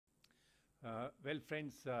Well,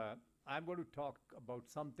 friends, I'm going to talk about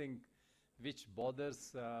something which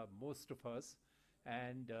bothers most of us,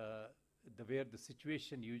 and where the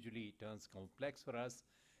situation usually turns complex for us,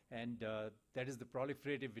 and that is the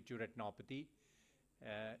proliferative vitreoretinopathy.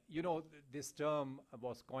 This term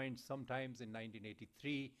was coined sometimes in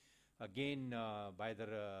 1983, again by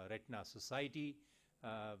the Retina Society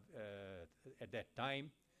at that time.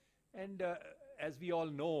 And as we all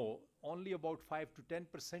know, only about 5 to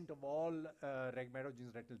 10% of all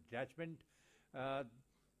heterogeneous retinal detachment, uh,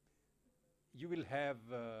 you will have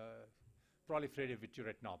proliferative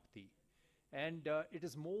vitreoretinopathy. And it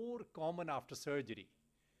is more common after surgery.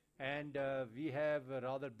 And we have a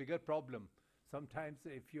rather bigger problem. Sometimes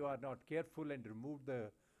if you are not careful and remove the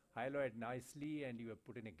hyaloid nicely and you have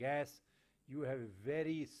put in a gas, you have a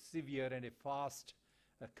very severe and a fast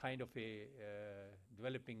kind of a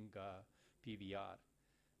developing PVR.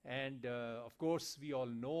 And of course, we all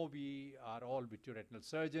know, we are all vitreoretinal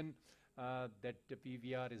surgeon, that the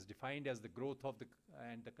PVR is defined as the growth of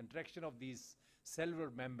and the contraction of these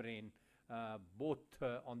cellular membrane, both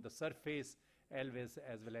on the surface as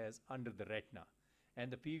well as under the retina.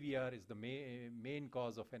 And the PVR is the main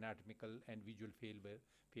cause of anatomical and visual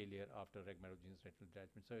failure after heterogeneous retinal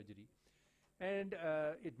detachment surgery. And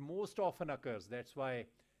it most often occurs. That's why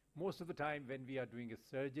most of the time when we are doing a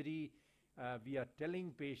surgery, we are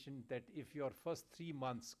telling patient that if your first 3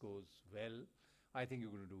 months goes well, I think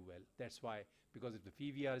you're going to do well. That's why, because if the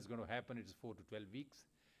PVR is going to happen, it's 4 to 12 weeks.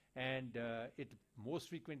 And it most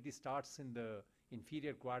frequently starts in the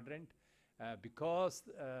inferior quadrant because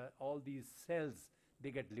all these cells,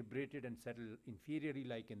 they get liberated and settle inferiorly,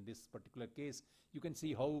 like in this particular case. You can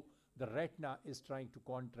see how the retina is trying to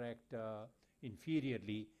contract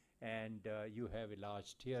inferiorly, and you have a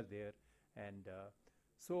large tear there. And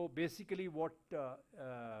so basically what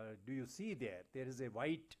do you see there? There is a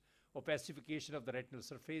white opacification of the retinal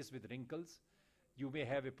surface with wrinkles. You may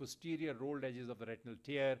have a posterior rolled edges of the retinal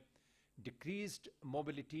tear, decreased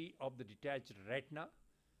mobility of the detached retina,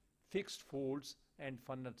 fixed folds, and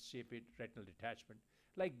funnel-shaped retinal detachment.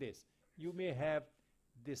 Like this, you may have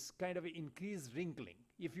this kind of increased wrinkling.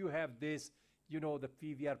 If you have this, you know the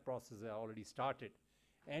PVR process has already started,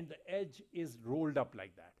 and the edge is rolled up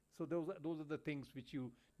like that. So those are the things which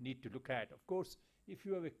you need to look at. Of course, if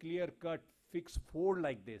you have a clear-cut fixed fold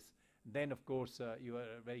like this, then of course you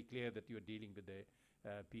are very clear that you are dealing with the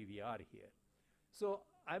PVR here. So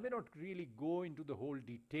I may not really go into the whole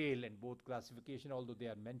detail and both classification, although they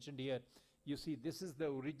are mentioned here. You see, this is the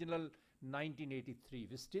original 1983.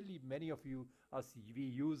 We still, many of you, we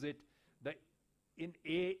use it. In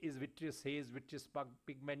A is vitreous haze, vitreous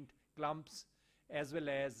pigment clumps, as well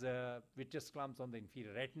as vitreous clumps on the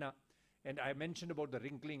inferior retina. And I mentioned about the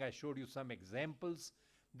wrinkling. I showed you some examples.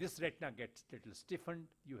 This retina gets a little stiffened.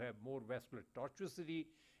 You have more vascular tortuosity,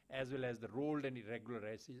 as well as the rolled and irregular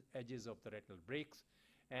edges of the retinal breaks.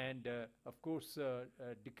 And of course,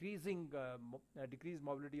 decreased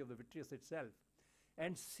mobility of the vitreous itself.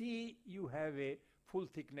 And C, you have a full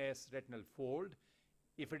thickness retinal fold.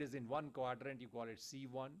 If it is in one quadrant, you call it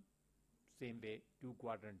C1. Same way,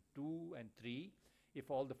 quadrant 2 and 3. If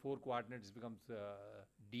all the 4 quadrants, it becomes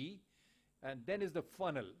D. And then is the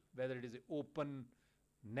funnel, whether it is an open,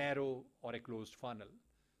 narrow, or a closed funnel.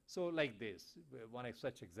 So like this, one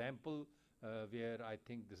such example where I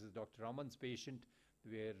think this is Dr. Raman's patient,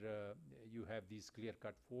 where you have these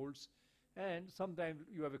clear-cut folds, and sometimes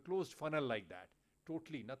you have a closed funnel like that.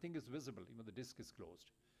 Totally, nothing is visible, even the disc is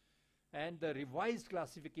closed. And the revised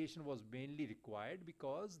classification was mainly required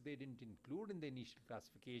because they didn't include in the initial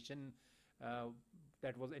classification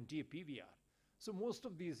that was anterior PVR. So most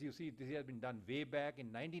of these, you see, this has been done way back in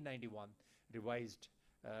 1991, revised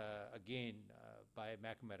again by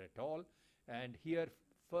McNamara et al. And here,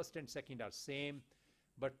 first and second are same,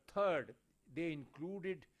 but third, they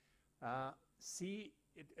included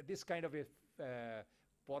this kind of a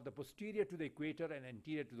for the posterior to the equator and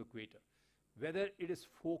anterior to the equator, whether it is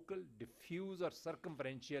focal, diffuse, or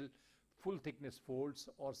circumferential, full thickness folds,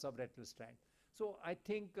 or subretinal strand. So I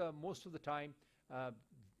think most of the time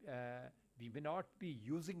we may not be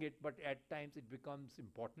using it, but at times it becomes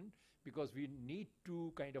important because we need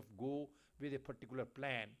to kind of go with a particular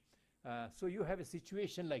plan. So you have a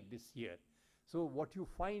situation like this here. So what you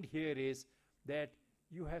find here is that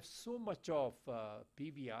you have so much of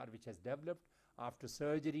PVR which has developed after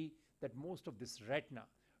surgery that most of this retina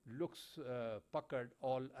looks puckered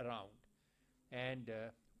all around. And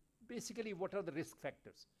basically, what are the risk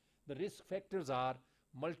factors? The risk factors are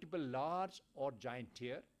multiple large or giant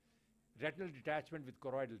tear, retinal detachment with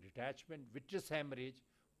choroidal detachment, vitreous hemorrhage,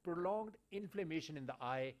 prolonged inflammation in the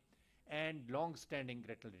eye, and long-standing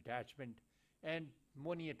retinal detachment, and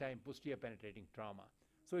many a time posterior penetrating trauma.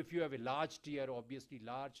 So if you have a large tear, obviously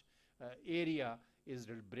large area is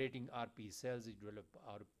liberating RP cells, it develop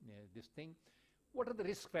this thing. What are the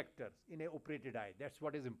risk factors in an operated eye? That's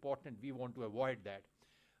what is important. We want to avoid that.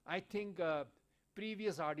 I think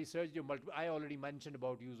previous RD surgery, I already mentioned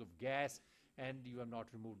about use of gas, and you have not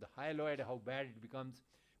removed the hyaloid, how bad it becomes.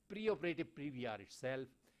 Preoperative PVR itself,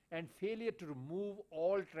 and failure to remove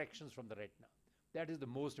all tractions from the retina. That is the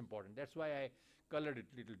most important. That's why I colored it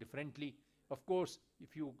a little differently. Of course,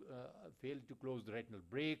 if you fail to close the retinal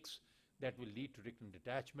brakes, that will lead to retinal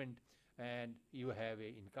detachment, and you have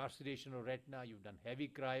a incarceration of retina, you've done heavy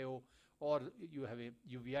cryo, or you have a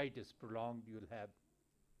uveitis prolonged, you will have.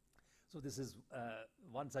 So this is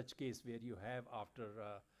one such case where you have after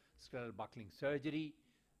scleral buckling surgery.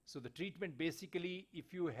 So the treatment basically,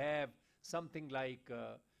 if you have something like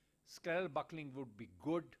scleral buckling would be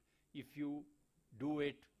good if you do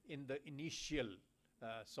it in the initial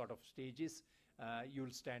sort of stages.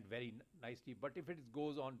 You'll stand very nicely. But if it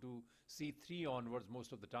goes on to C3 onwards,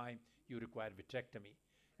 most of the time you require vitrectomy.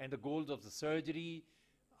 And the goals of the surgery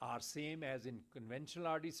are same as in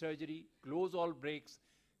conventional RD surgery: close all brakes,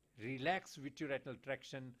 relax vitreoretinal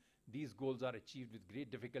traction. These goals are achieved with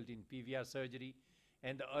great difficulty in PVR surgery.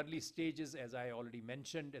 And the early stages, as I already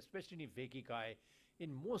mentioned, especially in phakic eye,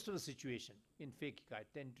 in most of the situation in phakic eye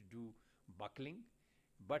tend to do buckling.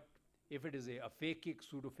 But if it is a phakic,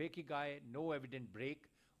 pseudo-phakic eye, no evident break,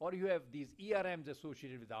 or you have these ERMs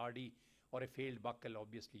associated with RD or a failed buckle,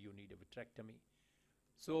 obviously you need a vitrectomy.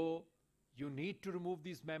 So you need to remove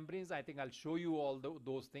these membranes. I think I'll show you all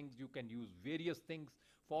those things. You can use various things: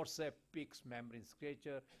 forceps, picks, membrane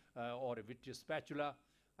scratcher, or a vitreous spatula.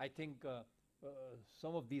 I think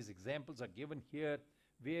some of these examples are given here,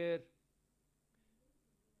 where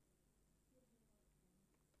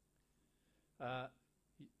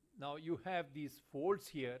now you have these folds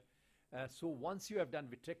here. So once you have done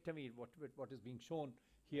vitrectomy, what is being shown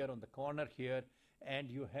here on the corner here, and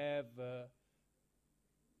you have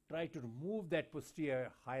tried to remove that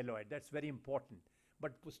posterior hyaloid, that's very important.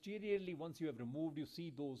 But posteriorly, once you have removed, you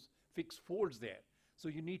see those fixed folds there. So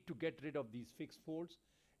you need to get rid of these fixed folds.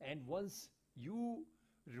 And once you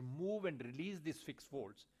remove and release these fixed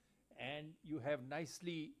folds, and you have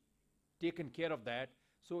nicely taken care of that,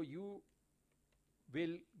 so you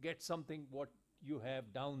will get something what you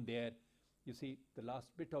have down there. You see the last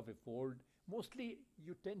bit of a fold. Mostly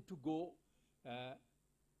you tend to go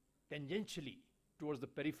tangentially towards the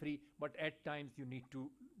periphery, but at times you need to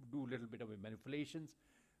do a little bit of a manipulations.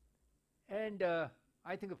 And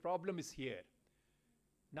I think the problem is here.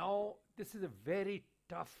 Now this is a very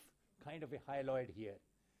tough kind of a hyaloid here,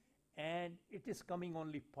 and it is coming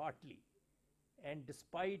only partly. And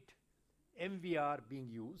despite MVR being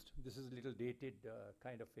used, this is a little dated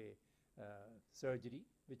kind of a surgery,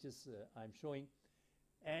 which is I'm showing.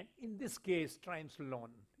 And in this case,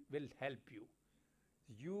 triamcinolone will help you.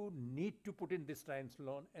 You need to put in this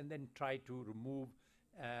triamcinolone and then try to remove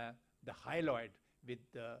the hyaloid with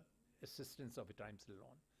the assistance of a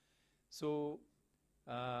triamcinolone. So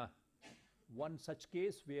one such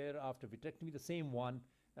case where after vitrectomy, the same one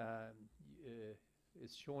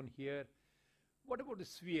is shown here. What about the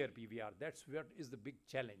severe PVR? That's what is the big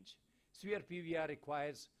challenge. Severe PVR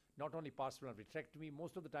requires not only partial vitrectomy.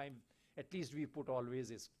 Most of the time, at least we put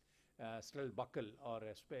always is scleral buckle, or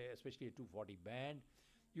especially a 240 band.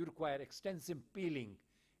 You require extensive peeling,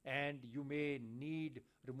 and you may need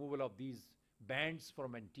removal of these bands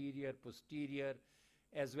from anterior, posterior,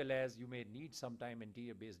 as well as you may need sometime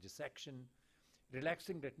anterior base dissection.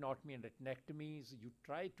 Relaxing retinotomy and retinectomies, you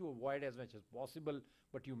try to avoid as much as possible,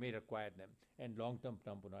 but you may require them, and long-term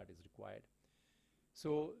tamponade is required.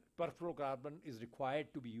 So perfluorocarbon is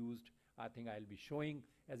required to be used. I think I'll be showing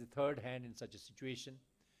as a third hand in such a situation.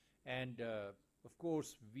 And of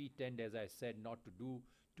course, we tend, as I said, not to do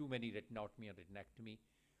too many retinotomy and retinectomy.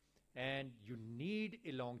 And you need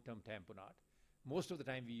a long-term tamponade. Most of the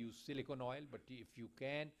time we use silicone oil, but if you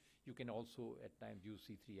can also at times use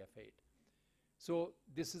C3F8. So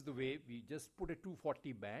this is the way we just put a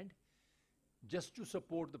 240 band just to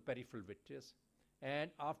support the peripheral vitreous. And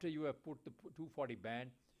after you have put the 240 band,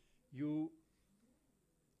 you,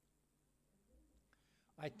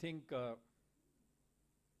 I think,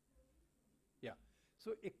 yeah.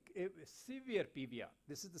 So a severe PVR,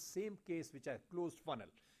 this is the same case which I closed funnel.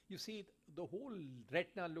 You see the whole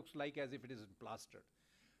retina looks like as if it is plastered.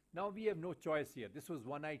 Now we have no choice here. This was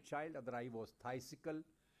one-eyed child, other eye was thicycle,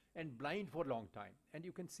 and blind for a long time. And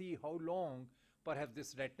you can see how long perhaps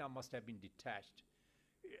this retina must have been detached.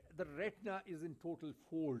 The retina is in total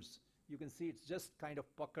folds. You can see it's just kind of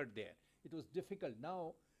puckered there. It was difficult.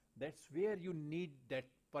 Now, that's where you need that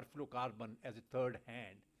perfluorocarbon as a third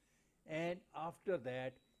hand. And after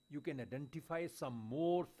that, you can identify some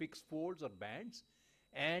more fixed folds or bands,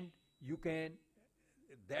 and you can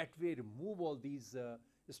that way remove all these,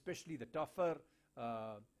 especially the tougher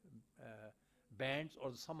bands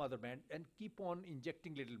or some other band, and keep on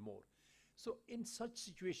injecting little more. So in such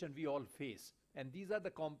situation we all face, and these are the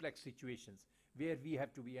complex situations where we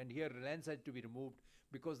have to be, and here lens had to be removed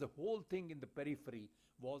because the whole thing in the periphery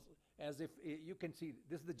was as if, you can see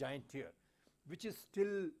this is the giant tear, which is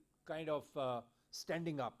still kind of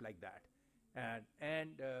standing up like that.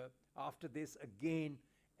 And after this, again,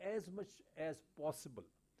 as much as possible,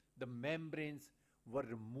 the membranes were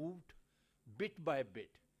removed bit by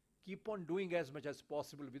bit. Keep on doing as much as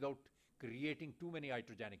possible without creating too many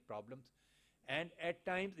iatrogenic problems. And at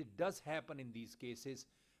times it does happen in these cases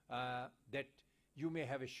that you may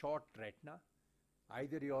have a short retina.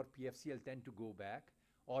 Either your PFCL tend to go back,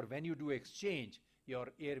 or when you do exchange, your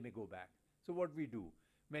air may go back. So what we do,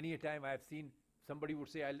 many a time I have seen somebody would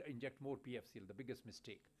say, I'll inject more PFCL, the biggest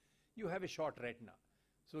mistake. You have a short retina,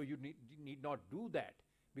 so you need not do that,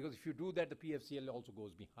 because if you do that, the PFCL also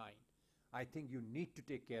goes behind. I think you need to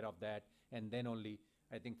take care of that, and then only,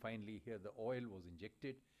 I think finally here the oil was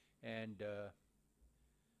injected, and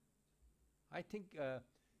I think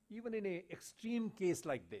even in an extreme case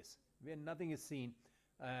like this, where nothing is seen,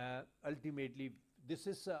 ultimately, this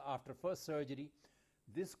is after first surgery,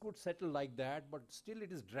 this could settle like that, but still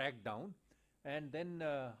it is dragged down, and then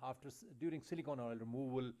during silicone oil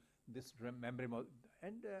removal, this membrane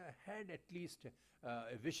and had at least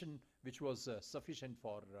a vision which was sufficient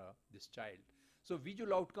for this child. So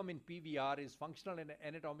visual outcome in PVR is functional and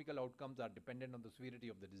anatomical outcomes are dependent on the severity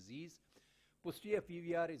of the disease. Posterior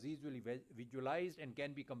PVR is easily visualized and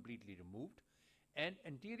can be completely removed. And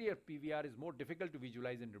anterior PVR is more difficult to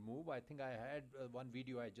visualize and remove. I think I had one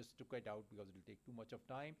video, I just took it out because it will take too much of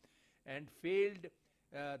time. And failed,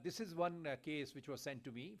 this is one case which was sent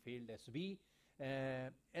to me, failed SB.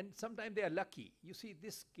 And sometimes they are lucky. You see,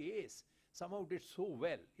 this case somehow did so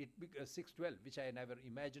well, it 612, which I never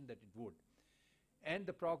imagined that it would. And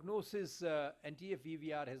the prognosis, anterior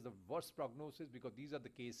PVR has the worst prognosis because these are the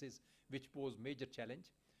cases which pose major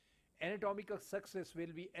challenge. Anatomical success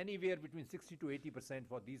will be anywhere between 60 to 80%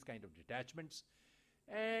 for these kind of detachments.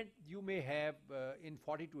 And you may have in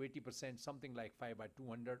 40 to 80% something like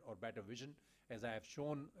 5/200 or better vision, as I have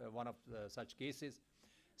shown one of such cases.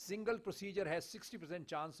 Single procedure has 60%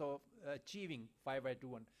 chance of achieving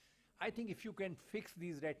 5/200. I think if you can fix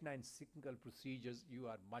these retina in single procedures, you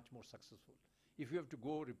are much more successful. If you have to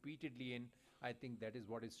go repeatedly in, I think that is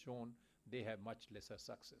what is shown, they have much lesser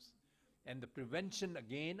success. And the prevention,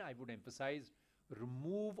 again, I would emphasize,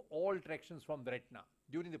 remove all tractions from the retina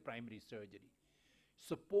during the primary surgery.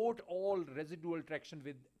 Support all residual traction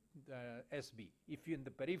with SB. If you're in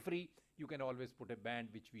the periphery, you can always put a band,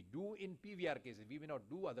 which we do in PVR cases. We may not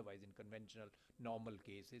do otherwise in conventional normal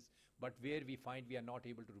cases, but where we find we are not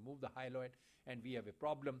able to remove the hyaloid and we have a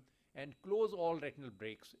problem, and close all retinal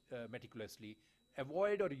breaks meticulously.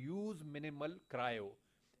 Avoid or use minimal cryo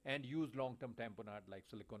and use long-term tamponade like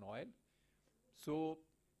silicone oil. So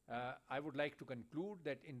I would like to conclude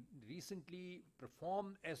that in recently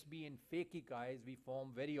performed SB in phakic eyes, we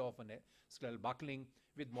form very often a scleral buckling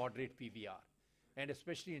with moderate PVR. And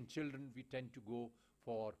especially in children, we tend to go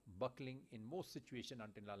for buckling in most situations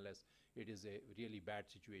until unless it is a really bad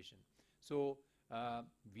situation. So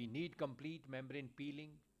we need complete membrane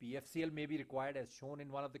peeling. PFCL may be required as shown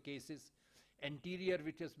in one of the cases. Anterior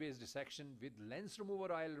vitreous-based dissection with lens removal or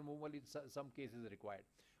IOL removal in some cases is required.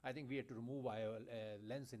 I think we have to remove IOL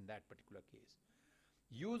lens in that particular case.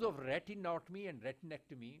 Use of retinotomy and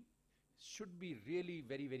retinectomy should be really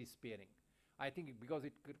very, very sparing. I think because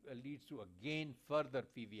it leads to, again, further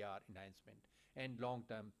PVR enhancement, and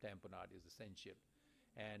long-term tamponade is essential.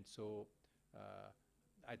 And so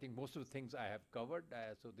I think most of the things I have covered,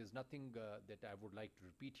 so there's nothing that I would like to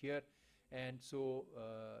repeat here. And so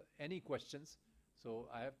any questions? So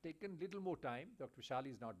I have taken little more time. Dr.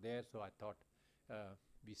 Vishali is not there, so I thought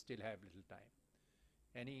we still have little time.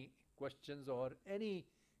 Any questions or any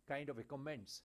kind of a comments?